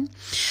season.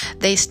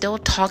 They still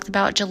talked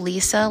about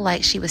Jaleesa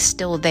like she was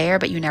still there,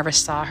 but you never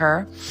saw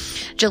her.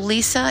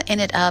 Jaleesa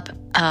ended up,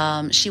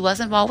 she was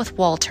involved with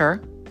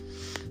Walter,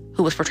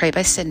 who was portrayed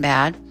by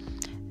Sinbad.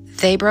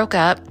 They broke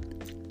up,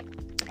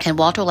 and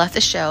Walter left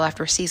the show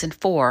after season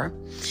 4.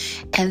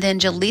 And then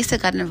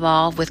Jaleesa got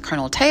involved with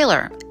Colonel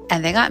Taylor,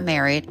 and they got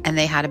married, and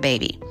they had a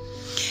baby.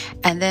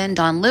 And then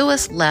Don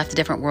Lewis left A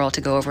Different World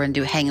to go over and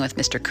do Hanging with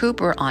Mr.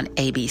 Cooper on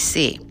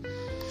ABC.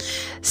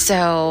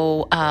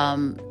 So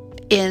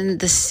in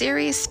the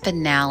series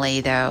finale,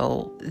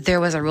 though,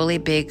 there was a really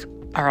big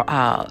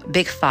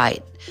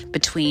fight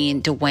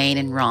between Dwayne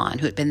and Ron,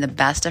 who had been the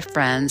best of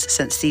friends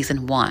since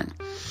season 1.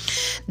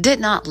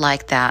 Did not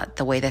like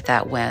the way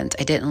that went.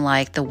 I didn't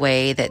like the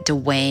way that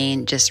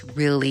Dwayne just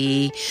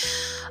really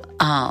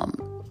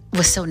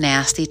was so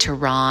nasty to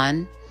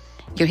Ron.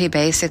 He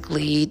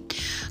basically,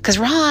 because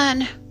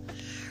Ron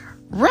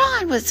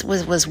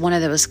was one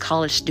of those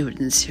college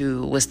students he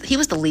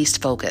was the least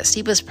focused.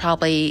 He was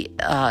probably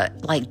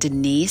like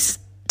Denise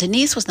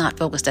Denise was not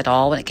focused at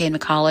all when it came to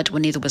college,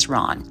 when neither was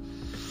Ron.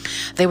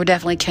 They were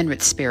definitely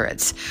kindred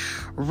spirits.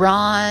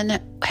 Ron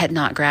had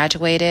not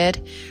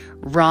graduated.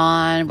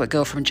 Ron would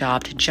go from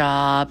job to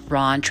job.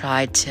 Ron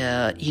tried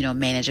to,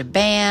 manage a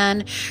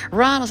band.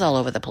 Ron was all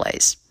over the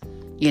place.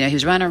 He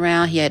was running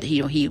around.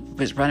 He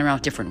was running around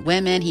with different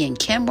women. He and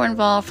Kim were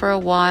involved for a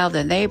while.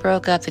 Then they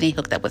broke up. Then he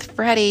hooked up with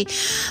Freddie.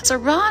 So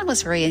Ron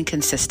was very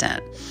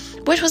inconsistent,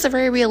 which was a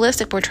very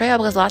realistic portrayal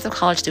because lots of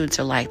college students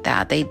are like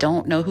that. They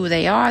don't know who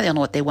they are. They don't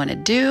know what they want to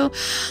do.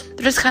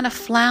 They're just kind of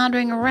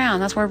floundering around.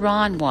 That's where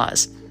Ron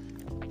was.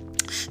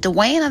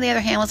 Dwayne, on the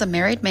other hand, was a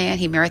married man.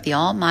 He married the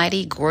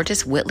almighty,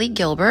 gorgeous Whitley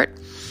Gilbert.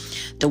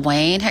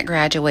 Dwayne had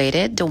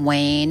graduated.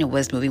 Dwayne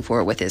was moving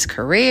forward with his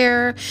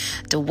career.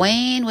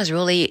 Dwayne was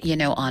really,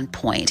 on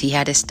point. He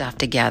had his stuff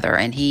together,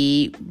 and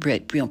he,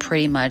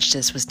 pretty much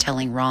just was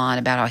telling Ron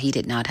about how he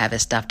did not have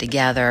his stuff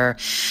together,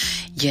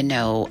 and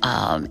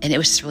it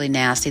was just really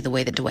nasty the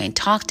way that Dwayne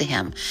talked to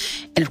him.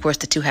 And of course,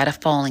 the two had a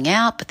falling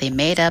out, but they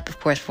made up, of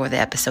course, before the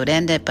episode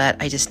ended.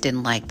 But I just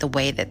didn't like the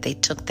way that they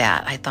took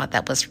that. I thought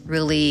that was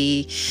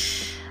really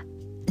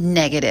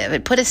negative.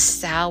 It put a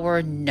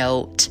sour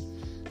note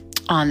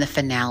on the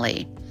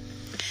finale.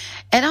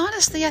 And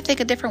honestly, I think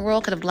A Different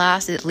World could have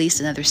lasted at least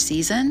another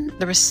season.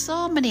 There were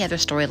so many other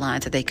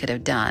storylines that they could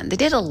have done. They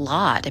did a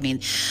lot. I mean,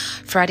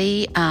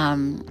 Freddie's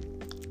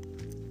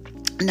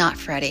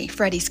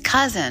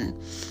cousin,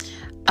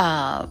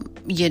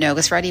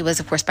 because Freddie was,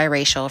 of course,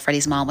 biracial.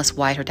 Freddie's mom was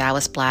white, her dad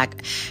was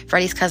black.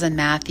 Freddie's cousin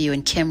Matthew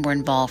and Kim were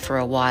involved for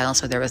a while,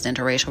 so there was an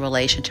interracial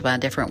relationship on A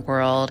Different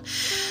World.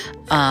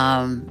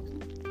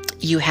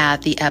 You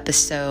had the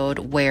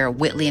episode where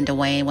Whitley and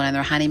Dwayne went on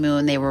their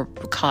honeymoon. They were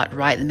caught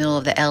right in the middle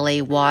of the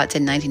LA Watts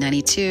in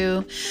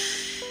 1992.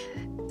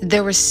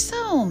 There were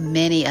so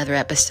many other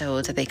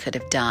episodes that they could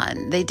have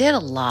done. They did a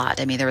lot.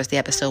 I mean, there was the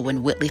episode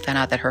when Whitley found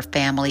out that her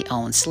family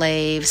owned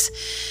slaves,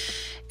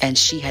 and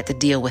she had to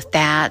deal with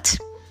that.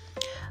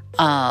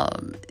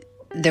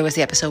 There was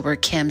the episode where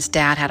Kim's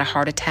dad had a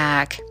heart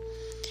attack.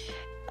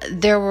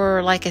 There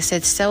were, like I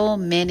said, so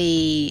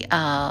many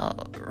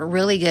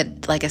really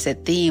good, like I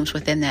said, themes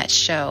within that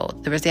show.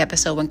 There was the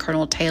episode when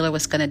Colonel Taylor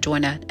was going to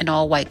join an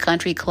all-white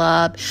country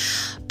club,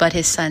 but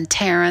his son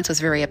Terrence was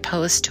very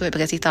opposed to it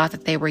because he thought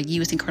that they were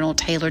using Colonel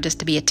Taylor just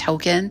to be a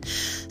token.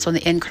 So in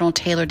the end, Colonel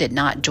Taylor did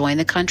not join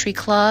the country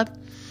club.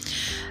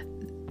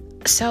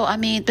 So, I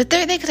mean, but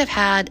they could have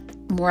had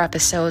more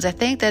episodes. I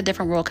think that A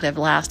Different World could have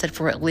lasted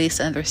for at least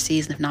another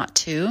season, if not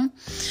two.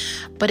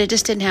 But it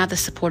just didn't have the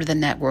support of the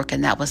network,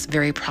 and that was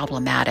very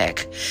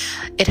problematic.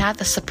 It had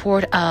the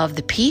support of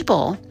the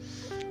people,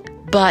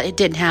 but it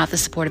didn't have the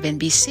support of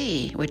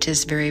NBC, which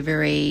is very,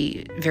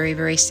 very, very,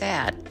 very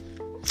sad.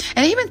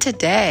 And even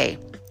today,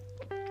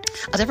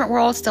 A Different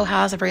World still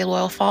has a very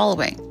loyal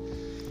following.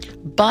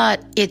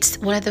 But it's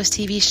one of those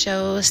TV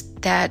shows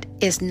that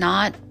is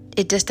not,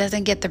 it just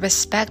doesn't get the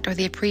respect or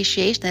the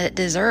appreciation that it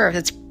deserves.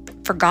 It's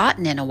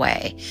forgotten in a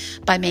way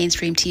by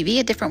mainstream TV.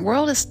 A Different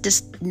World is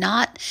just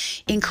not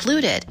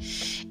included.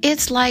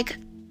 It's like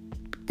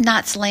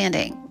Knots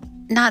Landing.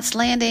 Knots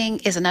Landing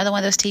is another one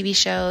of those TV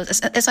shows.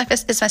 It's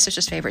my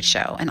sister's favorite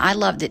show, and I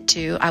loved it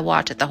too. I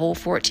watched it the whole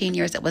 14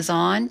 years it was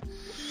on.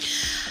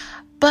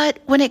 But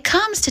when it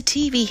comes to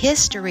TV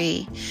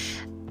history,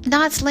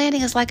 Knots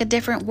Landing is like A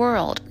Different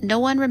World. No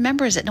one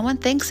remembers it. No one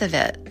thinks of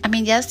it. I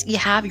mean, yes, you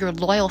have your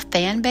loyal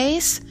fan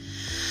base,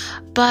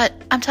 but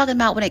I'm talking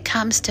about when it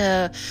comes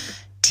to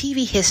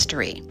TV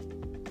history.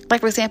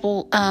 Like, for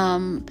example,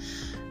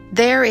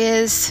 there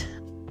is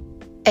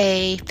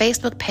a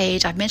Facebook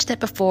page. I've mentioned it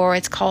before.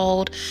 It's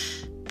called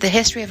The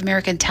History of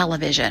American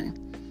Television.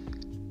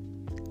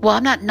 Well,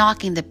 I'm not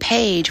knocking the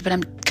page, but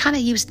I'm kind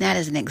of using that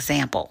as an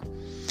example.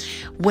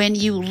 When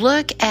you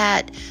look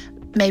at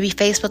maybe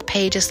Facebook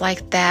pages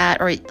like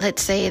that, or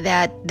let's say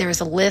that there's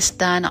a list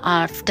done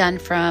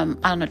from,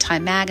 I don't know,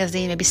 Time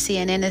Magazine, maybe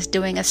CNN is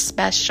doing a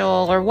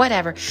special or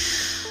whatever.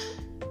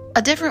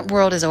 A Different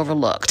World is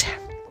overlooked,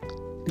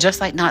 just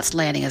like Knots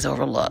Landing is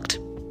overlooked,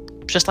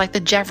 just like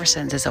The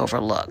Jeffersons is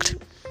overlooked,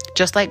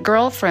 just like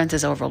Girlfriends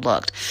is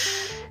overlooked.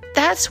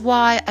 That's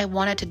why I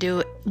wanted to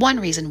do, one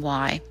reason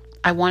why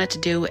I wanted to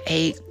do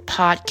a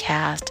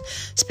podcast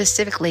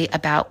specifically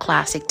about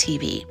classic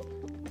TV.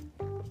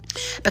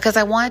 Because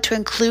I wanted to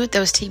include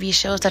those TV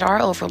shows that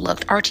are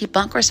overlooked. Archie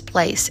Bunker's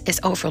Place is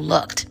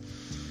overlooked.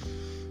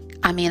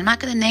 I mean, I'm not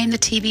going to name the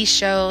TV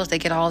shows. They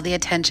get all the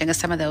attention because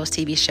some of those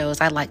TV shows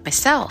I like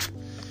myself.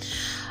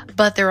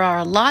 But there are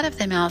a lot of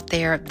them out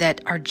there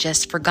that are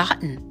just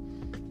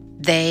forgotten.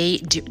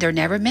 They're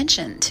never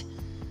mentioned.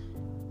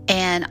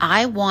 And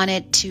I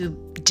wanted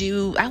to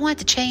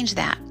change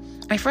that.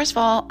 I mean, first of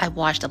all, I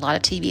watched a lot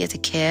of TV as a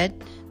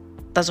kid.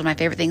 Those were my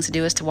favorite things to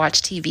do, is to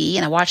watch TV,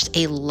 and I watched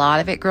a lot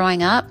of it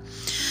growing up.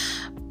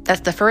 That's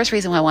the first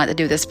reason why I wanted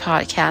to do this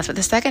podcast. But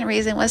the second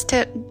reason was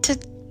to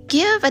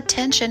give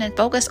attention and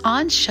focus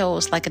on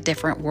shows like A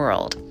Different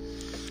World.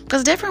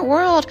 Because A Different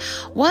World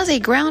was a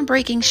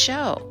groundbreaking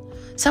show.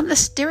 Some of the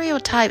some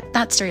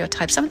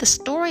of the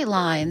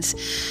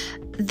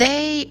storylines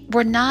they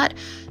were not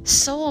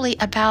solely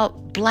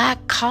about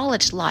Black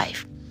college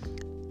life.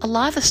 A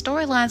lot of the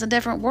storylines in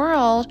Different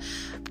World,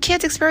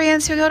 kids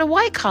experience who go to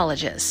white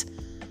colleges.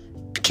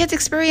 Kids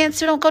experience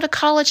who don't go to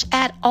college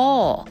at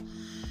all.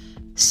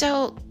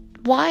 So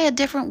why A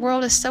Different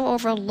World is so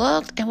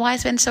overlooked and why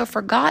it's been so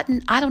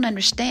forgotten, I don't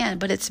understand.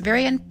 But it's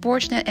very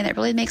unfortunate, and it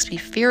really makes me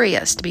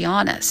furious, to be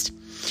honest.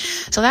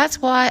 So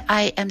that's why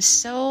I am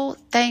so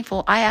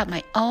thankful I have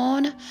my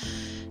own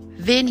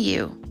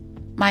venue,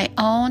 my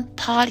own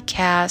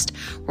podcast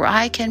where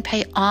I can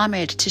pay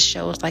homage to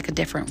shows like A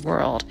Different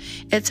World.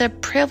 It's a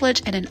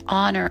privilege and an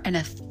honor and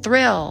a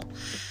thrill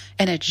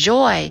and a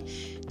joy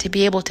to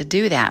be able to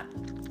do that.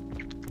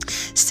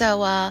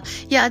 So, A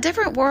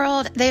Different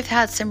World, they've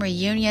had some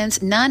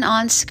reunions, none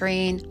on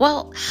screen.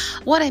 Well,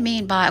 what I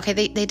mean by,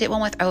 they did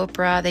one with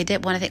Oprah. They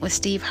did one, I think, with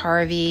Steve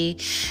Harvey.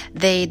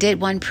 They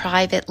did one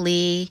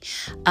privately.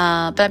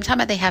 But I'm talking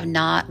about they have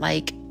not,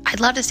 I'd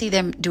love to see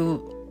them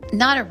do,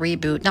 not a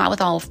reboot, not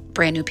with all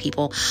brand new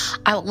people.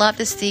 I would love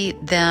to see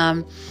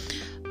them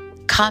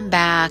come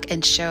back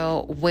and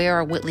show where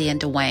are Whitley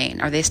and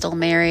Dwayne. Are they still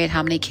married?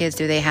 How many kids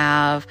do they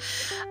have?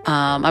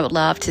 I would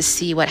love to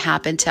see what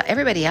happened to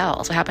everybody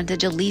else. What happened to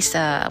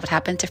Jaleesa? What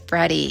happened to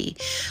Freddie,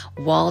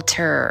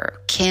 Walter,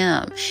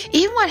 Kim?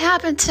 Even what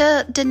happened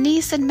to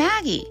Denise and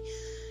Maggie?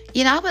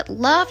 I would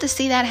love to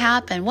see that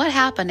happen. What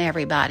happened to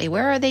everybody?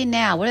 Where are they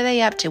now? What are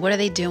they up to? What are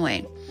they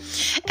doing?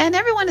 And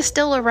everyone is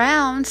still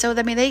around. So,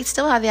 they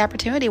still have the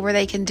opportunity where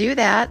they can do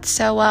that.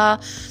 So,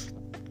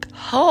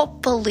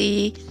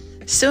 hopefully,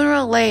 sooner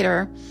or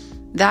later,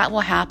 that will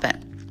happen.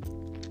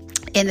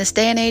 In this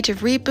day and age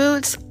of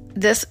reboots,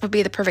 this would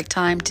be the perfect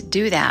time to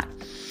do that.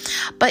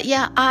 But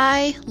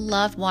I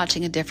loved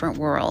watching A Different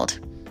World.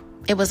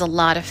 It was a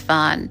lot of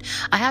fun.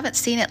 I haven't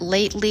seen it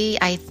lately.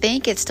 I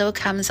think it still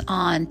comes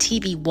on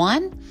TV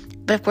One.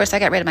 But of course, I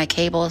got rid of my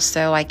cable,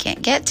 so I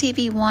can't get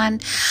TV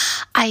One.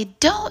 I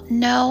don't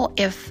know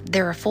if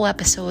there are full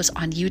episodes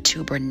on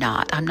YouTube or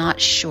not. I'm not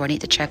sure. I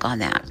need to check on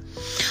that.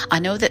 I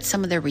know that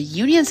some of the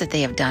reunions that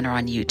they have done are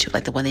on YouTube,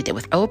 like the one they did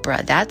with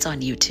Oprah. That's on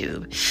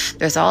YouTube.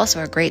 There's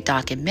also a great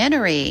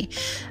documentary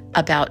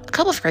a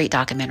couple of great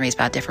documentaries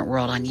about Different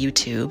World on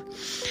YouTube.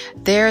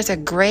 There's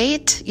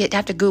you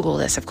have to Google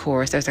this, of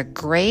course. There's a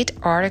great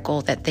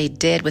article that they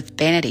did with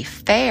Vanity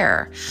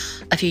Fair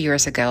a few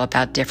years ago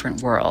about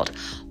Different World.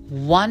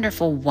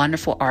 Wonderful,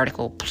 wonderful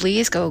article.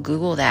 Please go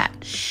Google that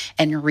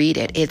and read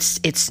it.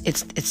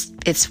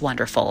 It's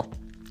wonderful.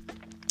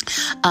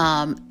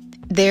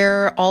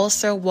 There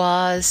also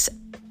was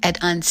an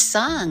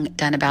Unsung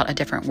done about A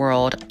Different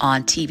World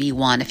on TV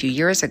One a few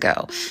years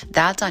ago.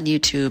 That's on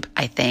YouTube,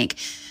 I think.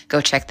 Go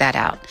check that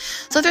out.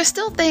 So there's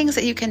still things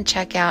that you can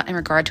check out in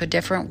regard to A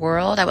Different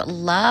World. I would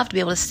love to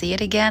be able to see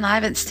it again. I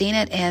haven't seen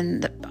it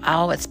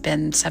it's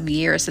been some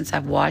years since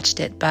I've watched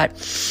it, but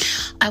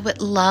I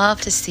would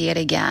love to see it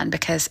again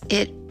because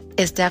it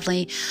is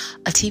definitely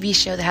a TV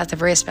show that has a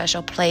very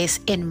special place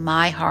in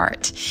my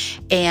heart.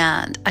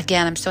 And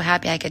again, I'm so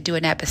happy I could do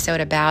an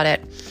episode about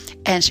it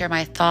and share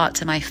my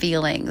thoughts and my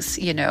feelings,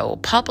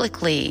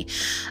 publicly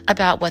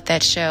about what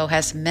that show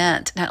has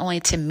meant, not only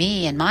to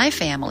me and my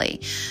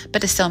family,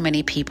 but to so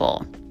many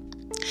people.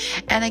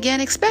 And again,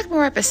 expect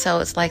more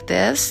episodes like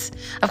this.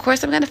 Of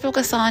course, I'm going to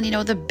focus on,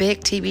 the big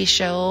TV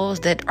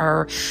shows that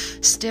are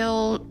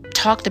still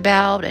talked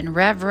about and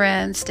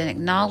reverenced and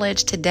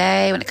acknowledged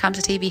today when it comes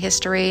to TV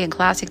history and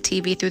classic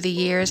TV through the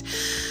years.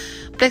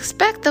 But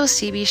expect those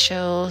TV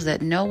shows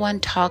that no one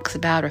talks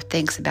about or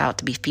thinks about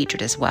to be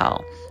featured as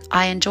well.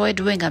 I enjoy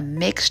doing a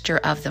mixture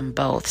of them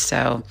both,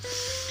 so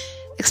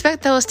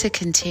expect those to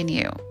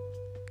continue.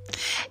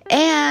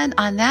 And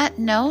on that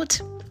note,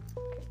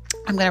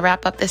 I'm going to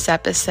wrap up this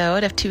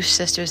episode of Two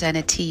Sisters and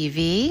a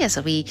TV as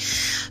we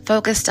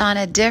focused on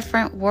A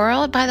Different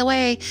World. By the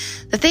way,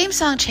 the theme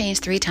song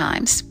changed 3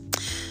 times.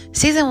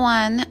 Season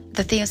 1,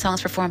 the theme song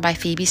was performed by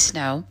Phoebe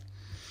Snow.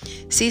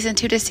 Season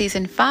 2 to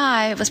Season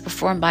 5 was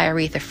performed by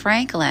Aretha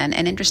Franklin,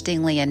 and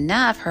interestingly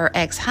enough, her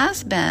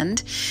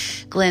ex-husband,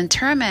 Glenn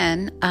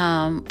Turman,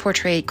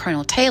 portrayed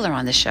Colonel Taylor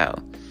on the show.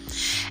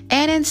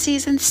 And in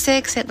Season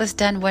 6, it was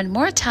done one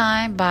more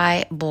time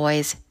by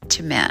Boyz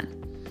II Men.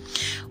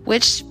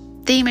 Which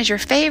theme is your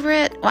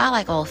favorite? Well, I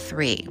like all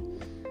 3.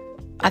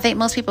 I think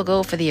most people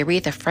go for the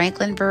Aretha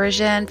Franklin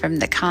version from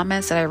the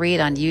comments that I read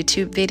on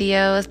YouTube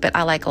videos, but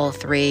I like all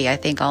 3. I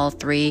think all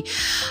 3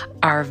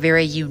 are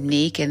very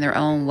unique in their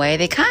own way.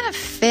 They kind of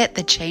fit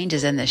the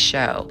changes in the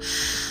show.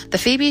 The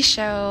Phoebe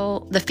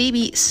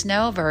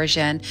Snow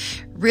version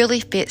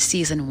really fits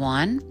Season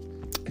 1,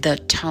 the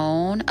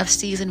tone of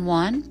Season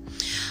 1.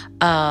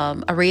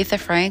 Aretha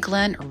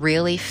Franklin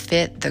really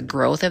fit the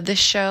growth of the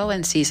show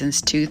in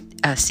seasons 2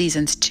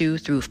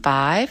 through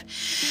 5.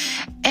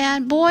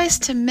 And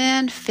Boyz II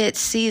Men fit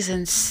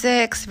Season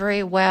 6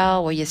 very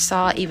well, where you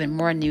saw even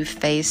more new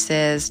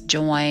faces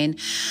join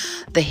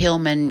the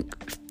Hillman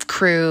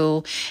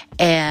crew.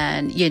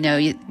 And,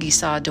 you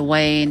saw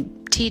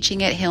Dwayne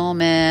teaching at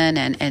Hillman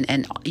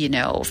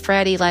and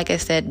Freddie, like I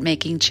said,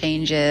 making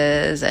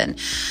changes, and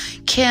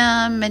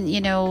Kim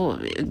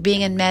and,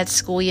 being in med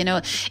school,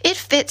 it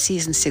fits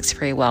season 6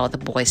 very well, the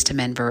Boyz II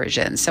Men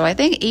version. So I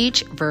think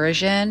each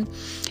version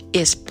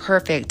is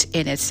perfect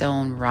in its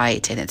own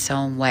right, in its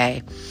own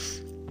way.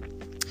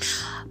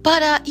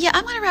 But I'm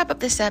going to wrap up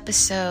this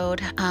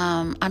episode.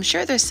 I'm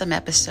sure there's some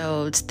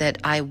episodes that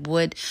I've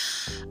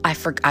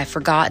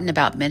forgotten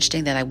about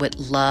mentioning that I would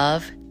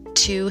love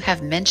to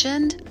have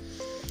mentioned.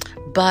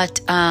 But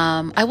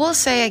I will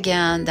say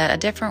again that A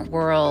Different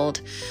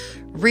World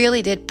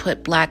really did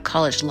put Black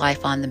college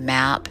life on the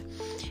map.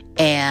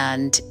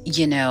 And,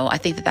 I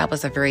think that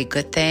was a very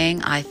good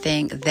thing. I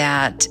think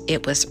that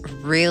it was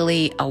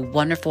really a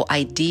wonderful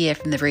idea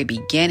from the very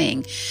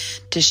beginning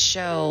to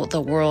show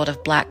the world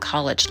of Black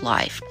college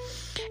life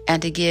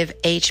and to give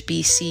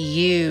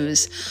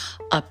HBCUs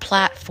a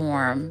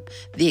platform,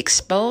 the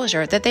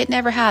exposure that they'd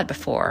never had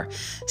before.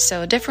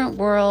 So A Different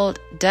World,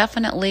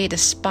 definitely,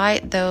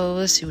 despite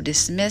those who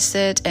dismiss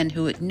it and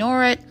who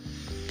ignore it,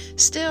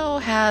 still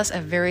has a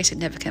very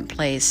significant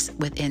place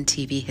within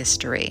TV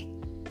history.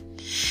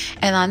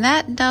 And on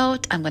that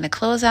note, I'm going to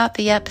close out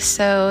the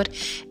episode.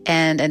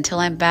 And until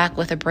I'm back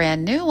with a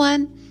brand new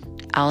one,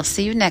 I'll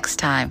see you next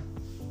time.